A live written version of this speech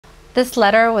This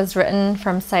letter was written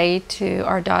from Saeed to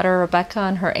our daughter Rebecca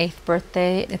on her 8th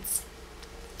birthday. It's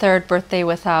third birthday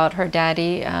without her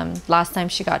daddy. Last time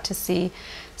she got to see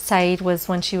Saeed was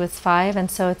when she was 5, and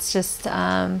so it's just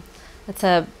it's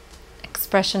a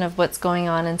expression of what's going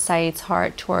on in Saeed's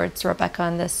heart towards Rebecca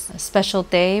on this special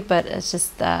day, but it's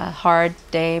just a hard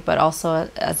day, but also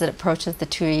as it approaches the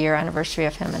 2-year anniversary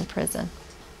of him in prison.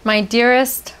 My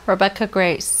dearest Rebecca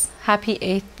Grace, happy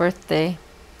 8th birthday.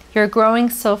 You're growing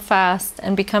so fast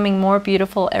and becoming more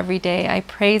beautiful every day. I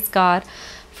praise God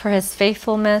for his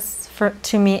faithfulness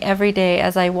to me every day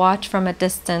as I watch from a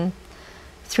distance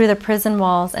through the prison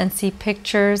walls and see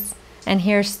pictures and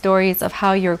hear stories of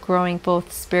how you're growing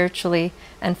both spiritually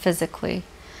and physically.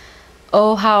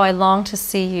 Oh, how I long to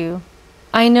see you.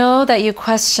 I know that you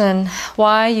question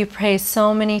why you pray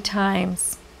so many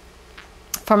times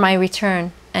for my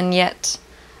return, and yet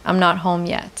I'm not home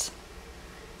yet.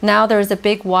 Now there is a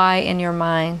big why in your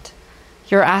mind.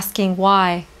 You're asking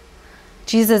why.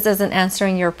 Jesus isn't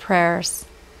answering your prayers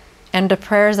and the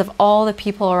prayers of all the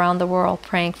people around the world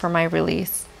praying for my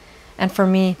release and for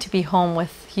me to be home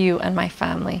with you and my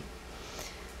family.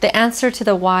 The answer to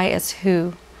the why is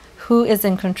who. Who is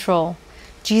in control?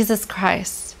 Jesus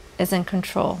Christ is in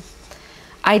control.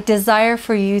 I desire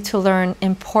for you to learn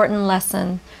important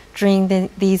lessons during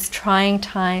these trying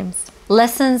times.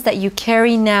 Lessons that you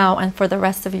carry now and for the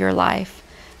rest of your life.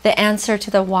 The answer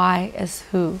to the why is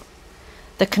who.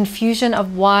 The confusion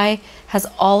of why has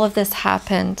all of this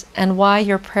happened and why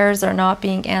your prayers are not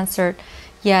being answered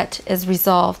yet is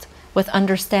resolved with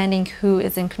understanding who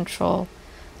is in control.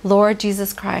 Lord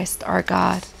Jesus Christ, our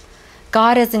God.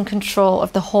 God is in control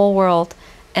of the whole world,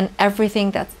 and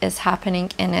everything that is happening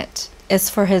in it is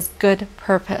for his good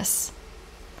purpose,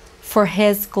 for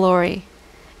his glory,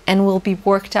 and will be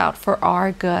worked out for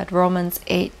our good. Romans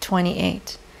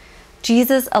 8:28.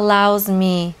 Jesus allows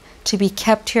me to be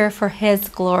kept here for his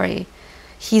glory.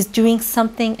 He's doing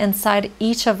something inside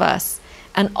each of us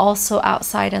and also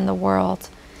outside in the world.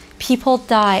 People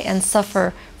die and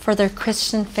suffer for their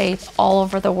Christian faith all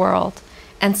over the world,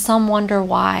 and some wonder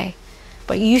why.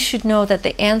 But you should know that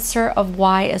the answer of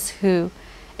why is who.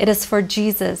 It is for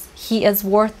Jesus. He is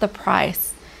worth the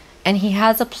price, and he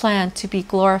has a plan to be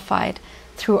glorified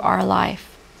through our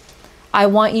life. I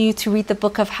want you to read the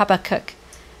book of Habakkuk,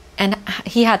 and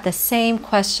he had the same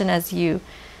question as you,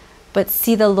 but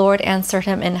see, the Lord answered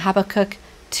him in Habakkuk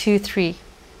 2:3.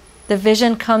 The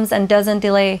vision comes and doesn't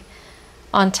delay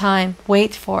on time.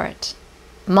 Wait for it.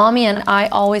 Mommy and I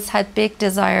always had big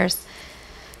desires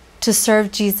to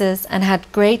serve Jesus and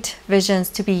had great visions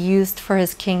to be used for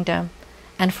his kingdom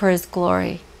and for his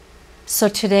glory. So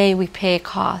today we pay a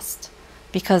cost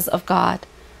because of God.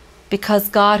 Because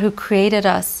God who created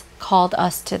us called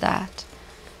us to that.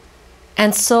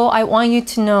 And so I want you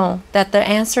to know that the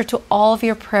answer to all of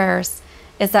your prayers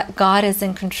is that God is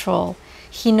in control.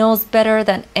 He knows better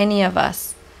than any of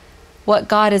us what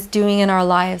God is doing in our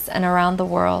lives and around the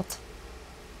world.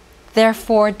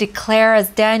 Therefore, declare as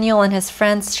Daniel and his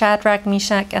friends Shadrach,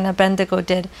 Meshach, and Abednego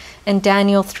did in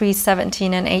Daniel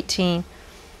 3:17 and 18.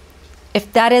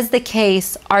 If that is the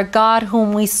case, our God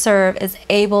whom we serve is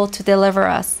able to deliver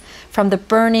us from the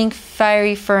burning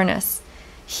fiery furnace.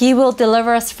 He will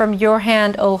deliver us from your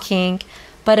hand, O King.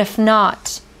 But if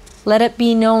not, let it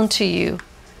be known to you,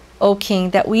 O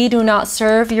King, that we do not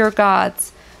serve your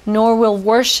gods, nor will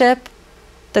worship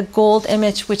the gold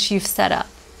image which you've set up.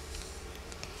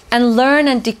 And learn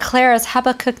and declare as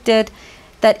Habakkuk did,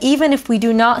 that even if we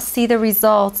do not see the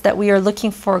results that we are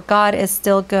looking for, God is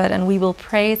still good, and we will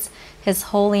praise his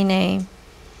holy name.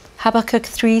 Habakkuk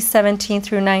 3:17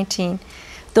 through 19.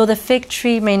 Though the fig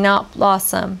tree may not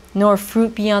blossom, nor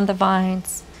fruit be on the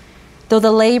vines, though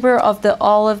the labor of the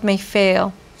olive may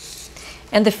fail,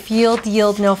 and the field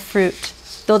yield no fruit,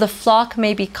 though the flock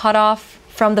may be cut off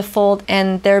from the fold,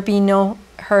 and there be no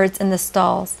herds in the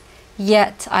stalls,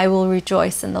 yet I will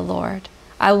rejoice in the Lord.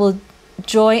 I will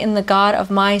joy in the God of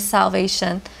my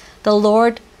salvation. The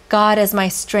Lord God is my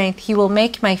strength. He will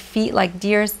make my feet like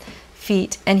deer's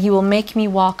feet, and he will make me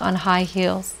walk on high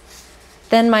heels.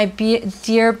 Then my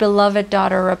dear beloved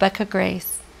daughter, Rebecca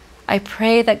Grace, I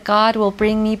pray that God will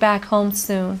bring me back home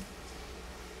soon.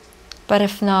 But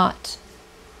if not,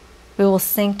 we will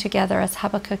sing together as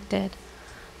Habakkuk did.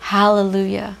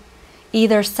 Hallelujah,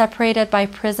 either separated by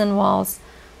prison walls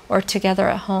or together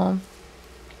at home.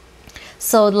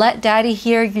 So let Daddy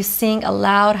hear you sing a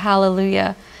loud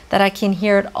hallelujah, that I can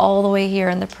hear it all the way here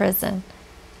in the prison.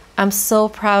 I'm so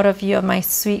proud of you, my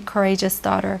sweet, courageous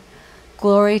daughter.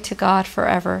 Glory to God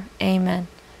forever. Amen.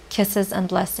 Kisses and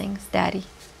blessings, Daddy.